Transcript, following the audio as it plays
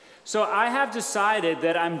So I have decided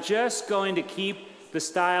that I'm just going to keep the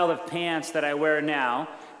style of pants that I wear now,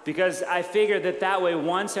 because I figure that way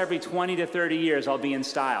once every 20 to 30 years I'll be in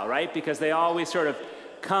style, right? Because they always sort of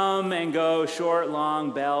come and go, short,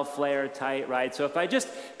 long, bell, flare, tight, right? So if I just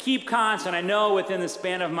keep constant, I know within the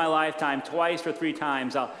span of my lifetime, twice or three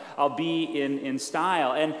times, I'll be in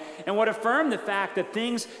style. And what affirmed the fact that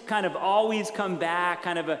things kind of always come back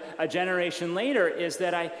kind of a generation later is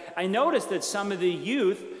that I noticed that some of the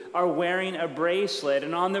youth are wearing a bracelet,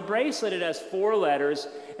 and on the bracelet it has 4 letters,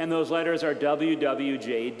 and those letters are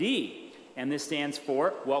WWJD, and this stands for,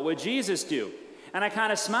 what would Jesus do? And I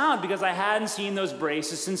kind of smiled because I hadn't seen those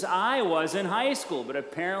braces since I was in high school, but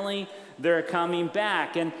apparently they're coming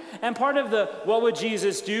back. And part of the what would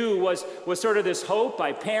Jesus do was sort of this hope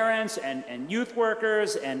by parents and youth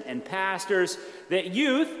workers and pastors that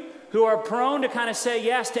youth who are prone to kind of say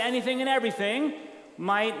yes to anything and everything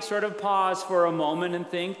might sort of pause for a moment and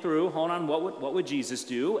think through, hold on, what would Jesus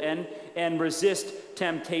do? And resist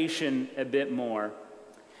temptation a bit more.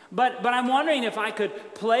 But I'm wondering if I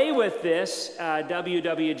could play with this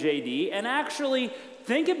WWJD and actually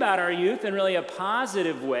think about our youth in really a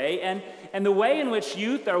positive way and the way in which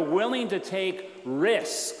youth are willing to take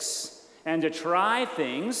risks and to try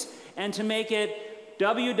things and to make it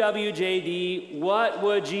WWJD, what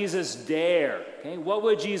would Jesus dare? Okay, what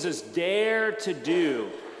would Jesus dare to do?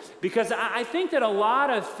 Because I think that a lot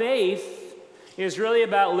of faith is really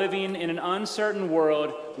about living in an uncertain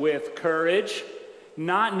world with courage,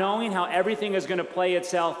 not knowing how everything is going to play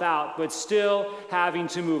itself out, but still having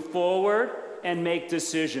to move forward and make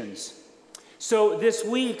decisions. So this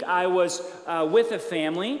week I was with a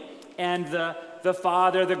family, and the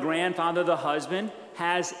father, the grandfather, the husband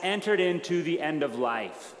has entered into the end of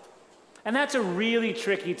life. And that's a really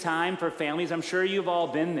tricky time for families. I'm sure you've all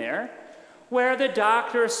been there, where the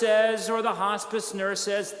doctor says or the hospice nurse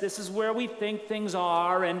says, this is where we think things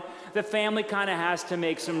are, and the family kind of has to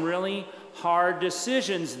make some really hard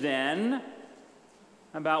decisions then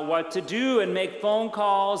about what to do and make phone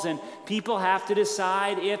calls, and people have to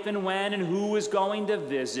decide if and when and who is going to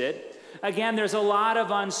visit. Again, there's a lot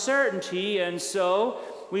of uncertainty, and so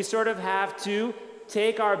we sort of have to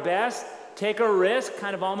take our best, take a risk,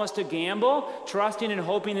 kind of almost a gamble, trusting and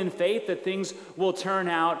hoping in faith that things will turn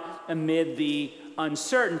out amid the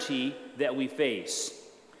uncertainty that we face.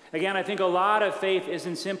 Again, I think a lot of faith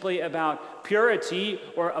isn't simply about purity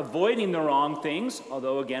or avoiding the wrong things,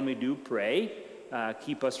 although again we do pray,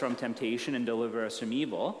 keep us from temptation and deliver us from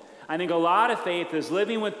evil. I think a lot of faith is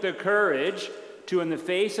living with the courage to, in the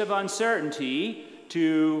face of uncertainty,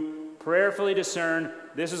 to prayerfully discern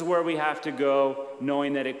this is where we have to go,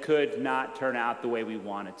 knowing that it could not turn out the way we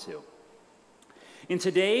want it to. In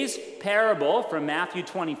today's parable from Matthew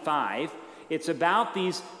 25, it's about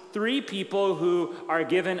these 3 people who are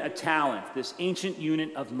given a talent, this ancient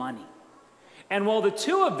unit of money. And well, the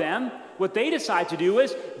 2 of them, what they decide to do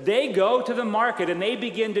is they go to the market and they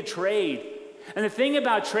begin to trade. And the thing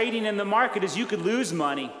about trading in the market is you could lose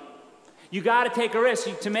money. You got to take a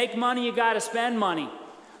risk. To make money, you got to spend money,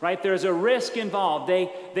 right? There's a risk involved.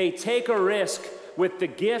 They take a risk with the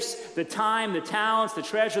gifts, the time, the talents, the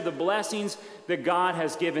treasure, the blessings that God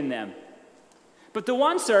has given them. But the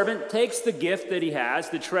one servant takes the gift that he has,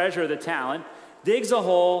 the treasure, the talent, digs a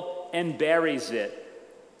hole and buries it.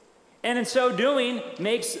 And in so doing,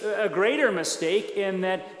 makes a greater mistake in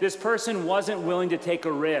that this person wasn't willing to take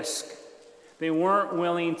a risk. They weren't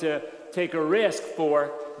willing to take a risk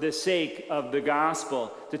for the sake of the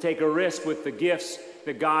gospel, to take a risk with the gifts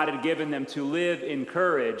that God had given them to live in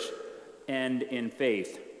courage and in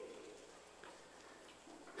faith.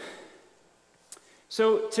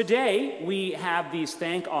 So today we have these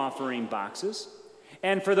thank offering boxes.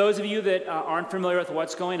 And for those of you that aren't familiar with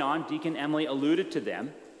what's going on, Deacon Emily alluded to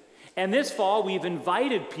them. And this fall we've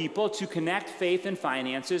invited people to connect faith and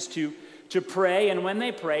finances, to pray, and when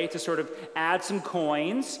they pray, to sort of add some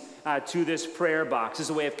coins to this prayer box as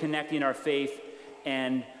a way of connecting our faith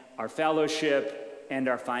and our fellowship and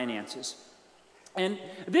our finances. And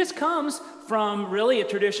this comes from really a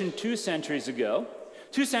tradition 2 centuries ago.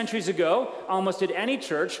 2 centuries ago, almost at any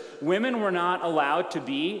church, women were not allowed to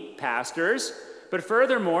be pastors. But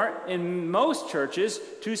furthermore, in most churches,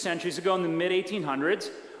 2 centuries ago in the mid-1800s,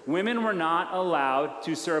 women were not allowed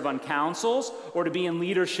to serve on councils or to be in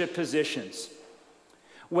leadership positions.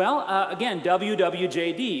 Well, again,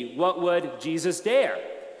 WWJD, what would Jesus dare?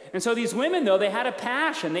 And so these women, though, they had a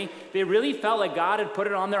passion. They really felt like God had put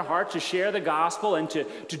it on their heart to share the gospel and to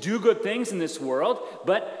do good things in this world.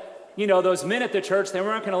 But you know, those men at the church, they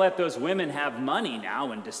weren't going to let those women have money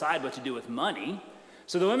now and decide what to do with money.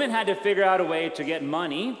 So the women had to figure out a way to get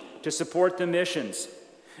money to support the missions.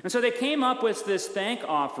 And so they came up with this thank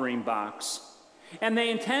offering box. And they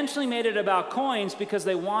intentionally made it about coins because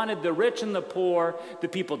they wanted the rich and the poor, the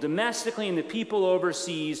people domestically and the people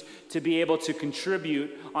overseas, to be able to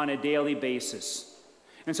contribute on a daily basis.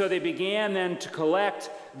 And so they began then to collect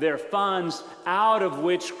their funds, out of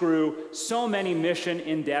which grew so many mission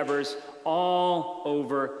endeavors all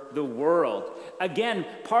over the world. Again,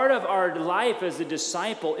 part of our life as a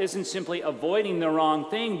disciple isn't simply avoiding the wrong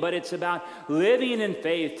thing, but it's about living in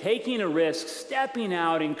faith, taking a risk, stepping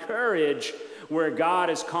out in courage where God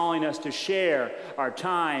is calling us to share our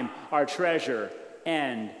time, our treasure,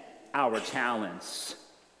 and our talents.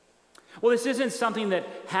 Well, this isn't something that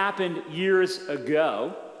happened years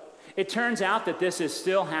ago. It turns out that this is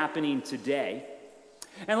still happening today.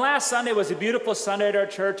 And last Sunday was a beautiful Sunday at our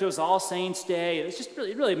church. It was All Saints Day. It was just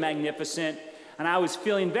really, really magnificent. And I was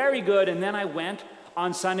feeling very good. And then I went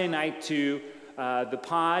on Sunday night to the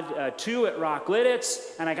Pod 2 at Rock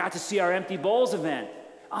Lidditz, and I got to see our Empty Bowls event.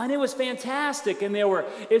 And it was fantastic. And it was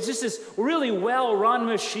just this really well-run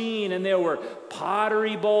machine. And there were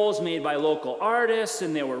pottery bowls made by local artists.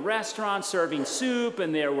 And there were restaurants serving soup.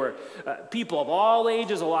 And there were people of all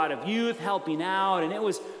ages, a lot of youth helping out. And it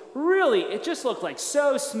was really, it just looked like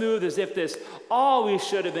so smooth, as if this always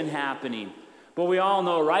should have been happening. But we all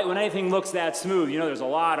know, right, when anything looks that smooth, there's a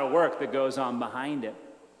lot of work that goes on behind it.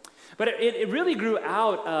 But it really grew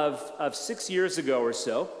out of 6 years ago or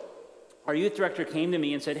so. Our youth director came to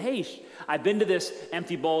me and said, hey, I've been to this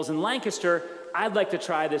Empty Bowls in Lancaster. I'd like to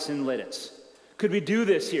try this in Lidditz. Could we do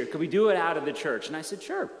this here? Could we do it out of the church? And I said,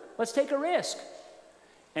 sure, let's take a risk.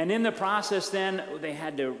 And in the process then, they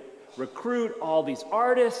had to recruit all these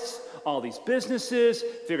artists, all these businesses,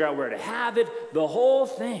 figure out where to have it, the whole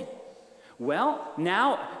thing. Well,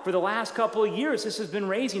 now, for the last couple of years, this has been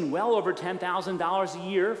raising well over $10,000 a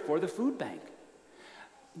year for the food bank.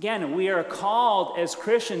 Again, we are called as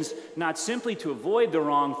Christians not simply to avoid the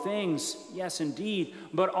wrong things, yes, indeed,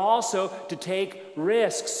 but also to take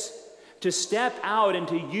risks, to step out and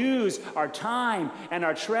to use our time and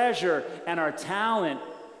our treasure and our talent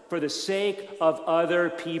for the sake of other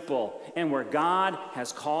people and where God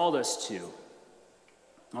has called us to.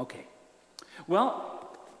 Okay.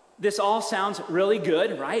 Well, this all sounds really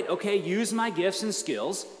good, right? Okay, use my gifts and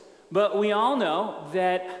skills, but we all know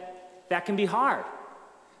that can be hard.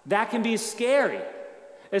 That can be scary,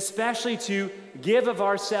 especially to give of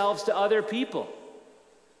ourselves to other people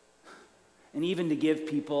and even to give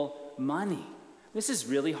people money. This is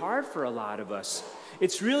really hard for a lot of us.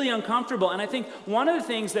 It's really uncomfortable. And I think one of the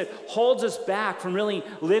things that holds us back from really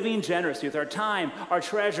living generously with our time, our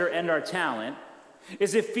treasure, and our talent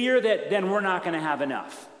is the fear that then we're not going to have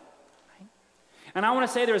enough. Right? And I want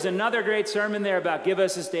to say there's another great sermon there about give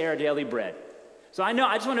us this day our daily bread. So I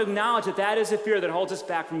just want to acknowledge that is a fear that holds us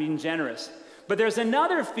back from being generous. But there's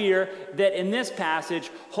another fear that in this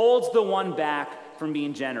passage holds the one back from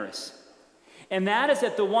being generous. And that is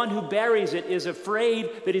that the one who buries it is afraid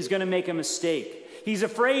that he's going to make a mistake. He's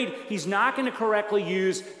afraid he's not going to correctly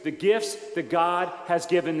use the gifts that God has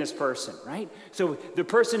given this person, right? So the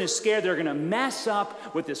person is scared they're going to mess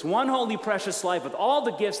up with this one holy, precious life with all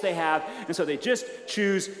the gifts they have, and so they just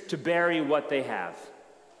choose to bury what they have.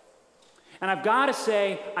 And I've got to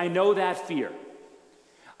say, I know that fear.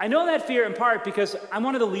 I know that fear in part because I'm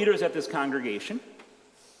one of the leaders at this congregation.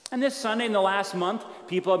 And this Sunday in the last month,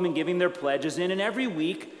 people have been giving their pledges in, and every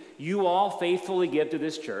week, you all faithfully give to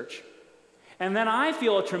this church. And then I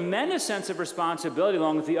feel a tremendous sense of responsibility,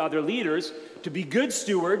 along with the other leaders, to be good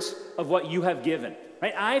stewards of what you have given.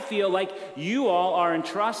 Right? I feel like you all are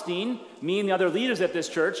entrusting me and the other leaders at this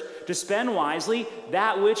church to spend wisely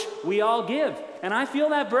that which we all give. And I feel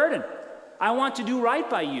that burden. I want to do right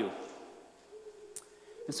by you.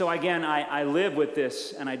 And so again, I live with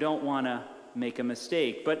this, and I don't want to make a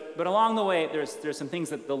mistake. But along the way, there's some things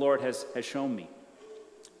that the Lord has shown me.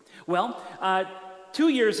 Well, 2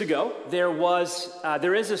 years ago, there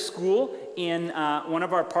is a school in one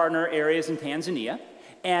of our partner areas in Tanzania,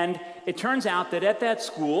 and it turns out that at that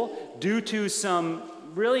school, due to some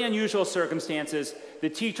really unusual circumstances, the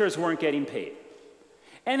teachers weren't getting paid.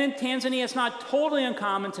 And in Tanzania, it's not totally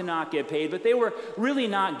uncommon to not get paid, but they were really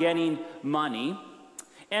not getting money.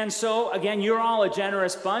 And so, again, you're all a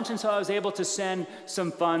generous bunch, and so I was able to send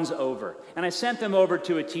some funds over. And I sent them over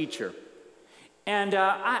to a teacher. And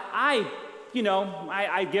I'd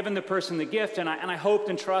given the person the gift, and I hoped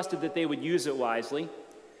and trusted that they would use it wisely.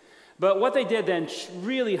 But what they did then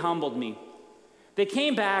really humbled me. They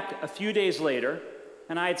came back a few days later,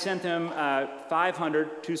 and I had sent them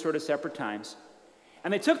 $500 two sort of separate times.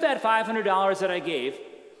 And they took that $500 that I gave,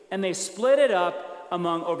 and they split it up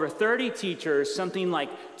among over 30 teachers something like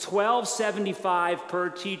 $12.75 per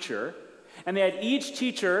teacher, and they had each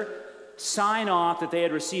teacher sign off that they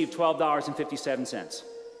had received $12.57.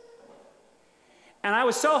 And I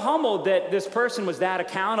was so humbled that this person was that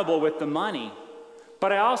accountable with the money,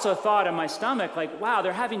 but I also thought in my stomach, like, wow,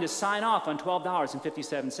 they're having to sign off on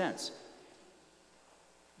 $12.57.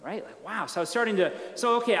 Right? Like, wow. So I was starting to,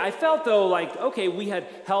 I felt though like, okay, we had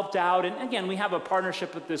helped out. And again, we have a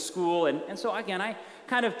partnership with this school. And so again, I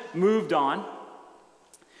kind of moved on.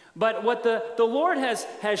 But what the Lord has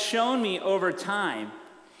shown me over time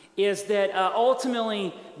is that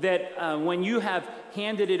ultimately that when you have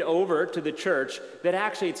handed it over to the church, that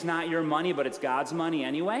actually it's not your money, but it's God's money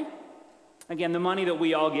anyway. Again, the money that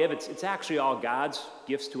we all give, it's actually all God's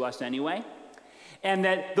gifts to us anyway. And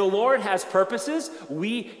that the Lord has purposes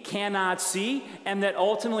we cannot see, and that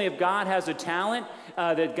ultimately if God has a talent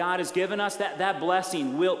that God has given us, that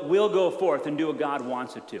blessing will go forth and do what God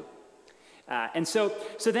wants it to. And so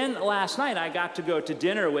then last night I got to go to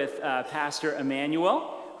dinner with Pastor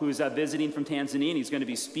Emmanuel, who's visiting from Tanzania, and he's going to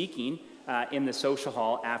be speaking in the social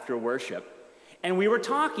hall after worship. And we were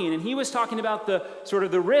talking, and he was talking about the sort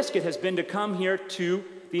of the risk it has been to come here to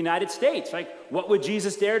the United States. Like, what would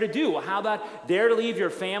Jesus dare to do? Well, how about dare to leave your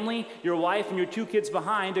family, your wife, and your 2 kids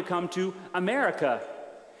behind to come to America?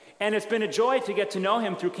 And it's been a joy to get to know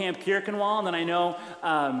him through Camp Kirchenwald, and I know,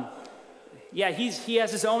 he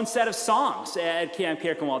has his own set of songs at Camp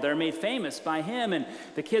Kirchenwald that are made famous by him, and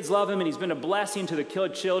the kids love him, and he's been a blessing to the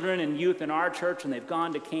children and youth in our church, and they've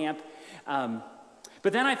gone to camp.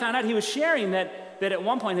 But then I found out he was sharing that at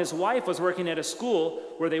one point his wife was working at a school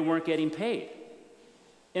where they weren't getting paid.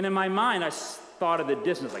 And in my mind, I thought of the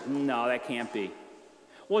distance, like, no, that can't be.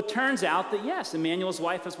 Well, it turns out that, yes, Emmanuel's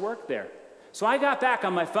wife has worked there. So I got back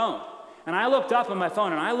on my phone, and I looked up on my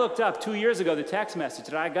phone, and I looked up 2 years ago the text message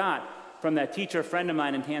that I got from that teacher friend of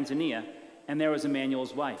mine in Tanzania, and there was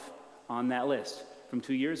Emmanuel's wife on that list from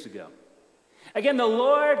 2 years ago. Again, the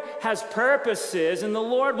Lord has purposes, and the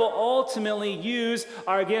Lord will ultimately use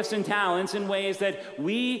our gifts and talents in ways that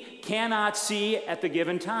we cannot see at the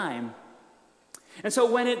given time. And so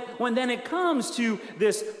when then it comes to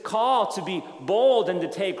this call to be bold and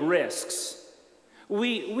to take risks,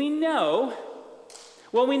 we know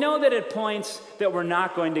that at points that we're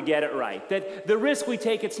not going to get it right, that the risk we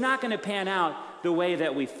take, it's not going to pan out the way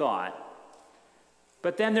that we thought.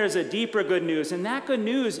 But then there's a deeper good news, and that good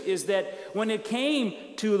news is that when it came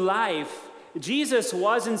to life, Jesus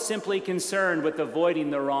wasn't simply concerned with avoiding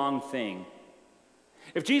the wrong thing.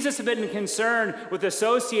 If Jesus had been concerned with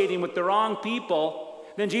associating with the wrong people,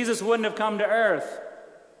 then Jesus wouldn't have come to earth.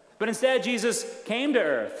 But instead, Jesus came to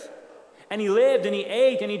earth, and he lived, and he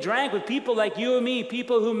ate, and he drank with people like you and me,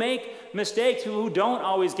 people who make mistakes, who don't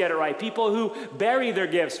always get it right, people who bury their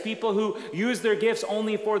gifts, people who use their gifts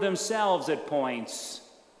only for themselves at points.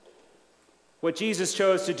 What Jesus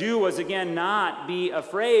chose to do was, again, not be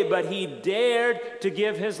afraid, but he dared to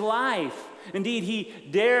give his life. Indeed, he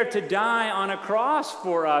dared to die on a cross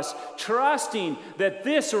for us, trusting that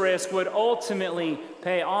this risk would ultimately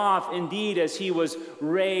pay off, indeed, as he was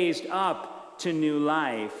raised up to new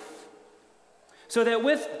life. So that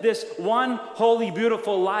with this one holy,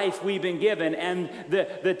 beautiful life we've been given, and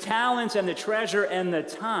the talents and the treasure and the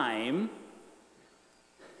time,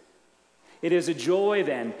 it is a joy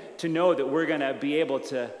then to know that we're going to be able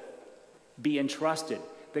to be entrusted,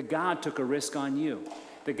 that God took a risk on you.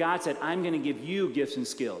 That God said, I'm going to give you gifts and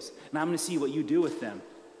skills, and I'm going to see what you do with them.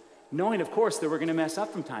 Knowing, of course, that we're going to mess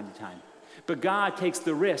up from time to time. But God takes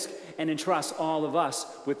the risk and entrusts all of us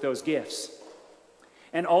with those gifts.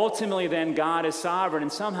 And ultimately, then, God is sovereign,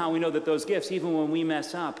 and somehow we know that those gifts, even when we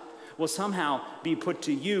mess up, will somehow be put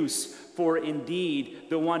to use, for indeed,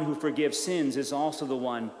 the one who forgives sins is also the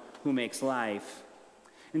one who makes life.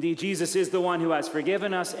 Indeed, Jesus is the one who has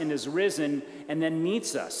forgiven us and is risen and then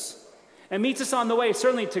meets us. And meets us on the way,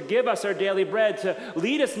 certainly to give us our daily bread, to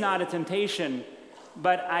lead us not into temptation,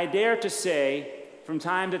 but I dare to say, from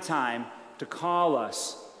time to time, to call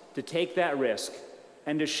us to take that risk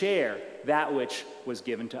and to share that which was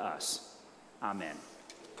given to us. Amen.